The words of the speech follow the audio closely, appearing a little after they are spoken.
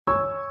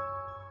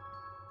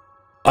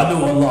I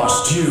know I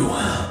lost you.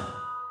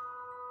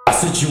 I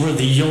said you were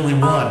the only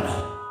one.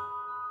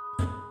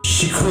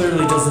 She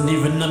clearly doesn't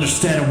even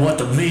understand what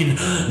to mean.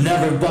 And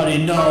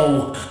everybody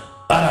know,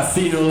 and I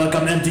feel like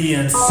I'm empty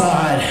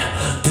inside.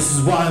 This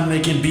is why I'm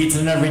making beats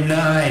in every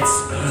night.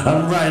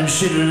 I'm writing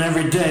shit in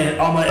every day.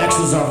 All my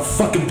exes are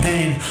fucking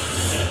pain.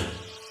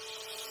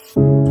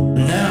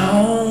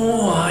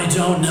 Now I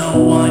don't know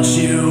what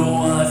you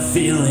are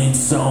feeling,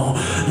 so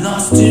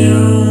lost you.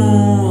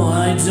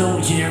 I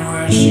don't hear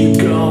where she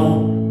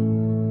go.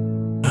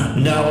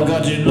 Now I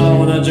got you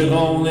know that you're the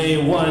only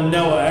one.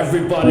 Now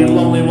everybody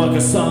lonely like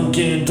a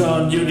sunken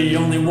dawn. You're the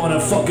only one I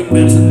fucking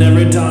mention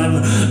every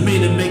time.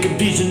 Meaning making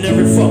beats in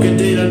every fucking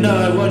day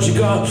tonight. What you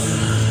got?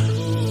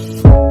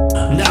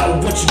 Now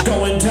what you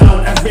going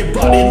down?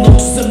 Everybody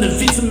looks and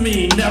defeats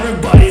me. And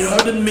everybody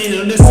hurting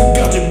me. And this has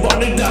got you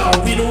burning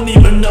down. We don't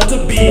even know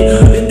to be.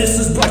 And this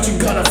is what you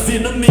gotta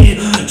feel to me.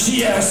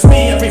 She asks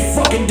me every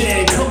fucking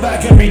day, come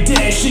back every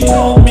day. She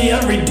told me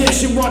every day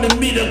she wanted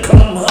me to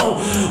come home.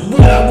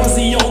 When I was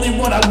the only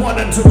one I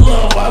wanted to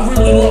love. I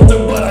really loved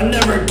her but I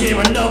never gave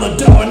her another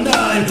dollar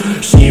nine.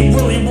 She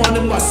really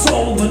wanted my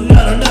soul the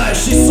night of night.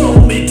 She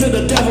sold me to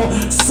the devil,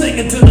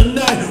 singing to the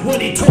night.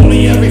 When he told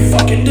me every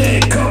fucking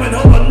day, coming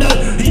home at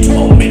night. He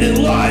told me to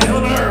lie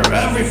on her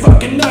every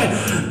fucking night.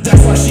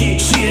 That's why she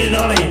cheated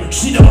on me.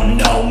 She don't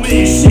know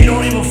me, she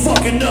don't even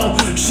fucking know.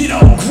 She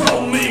don't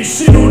grow me,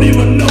 she don't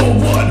even know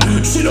what.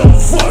 She don't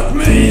fuck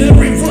me.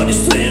 Everybody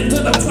saying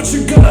that I put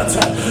you gonna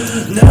die.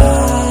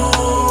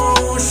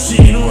 Now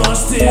she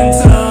lost in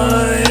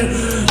time.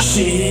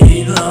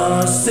 She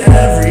lost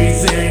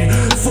everything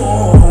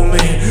for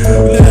me.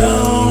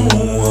 Now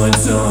I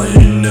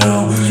don't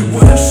know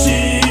when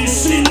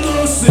she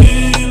lost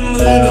it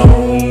let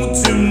home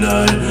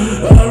tonight.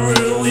 I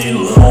really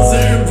loved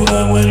her,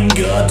 but when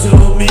God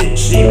told me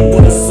she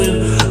wasn't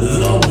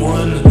the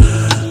one,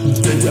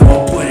 the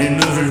devil playing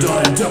another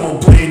die, devil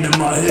playing in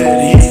my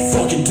head. He's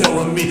fucking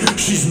telling me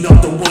she's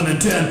not the 1 in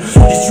 10.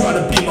 He's trying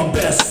to be my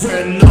best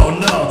friend. No,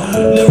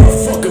 never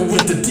fucking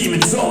with the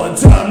demons all the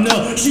time.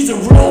 No, she's a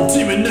real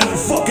demon, never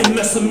fucking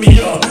messing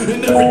me up.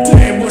 And every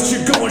day when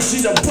she going,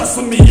 she's a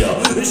busting me up.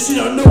 And she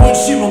don't know when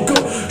she will go.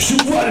 She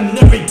wanting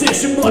every day,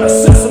 she wanna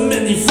sell some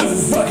many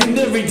fucking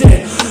every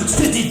day.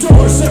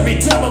 $50 every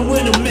time I'm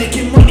winning,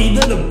 making money.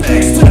 Then the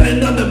bag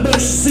standing on the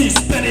bench, she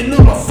spending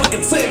all my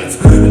fucking savings.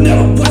 And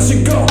never let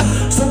you go.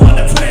 So on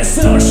the plan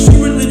sound, she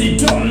really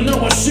don't know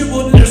what she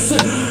will listen.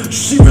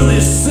 She really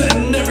is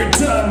sitting every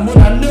time when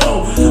I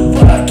know.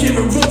 But I give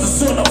her roses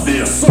so I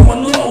feel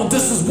someone low.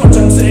 This is what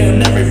I'm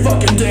saying every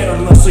fucking day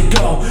unless I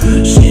go.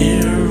 She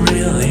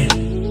really,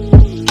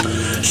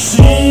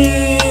 she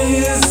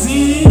is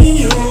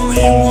the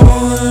only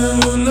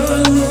one. I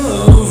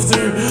loved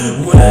her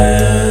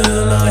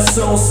when I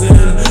so sin.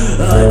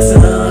 I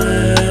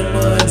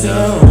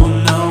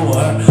don't know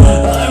her.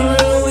 I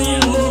really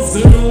loved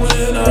her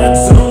when I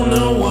don't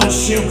know what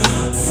you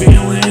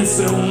feeling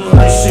so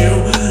much you.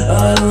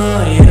 I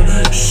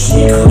lie,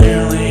 she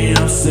clearly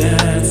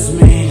upsets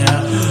me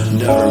now.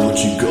 Never let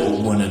you go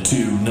 1 or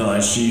 2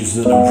 nights. She's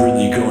that I'm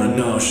really going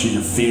now. She's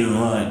a feeling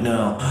right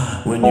now.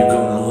 When you're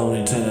going alone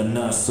and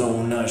not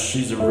so nice.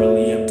 She's a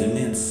really empty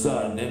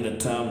inside in the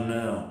time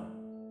now.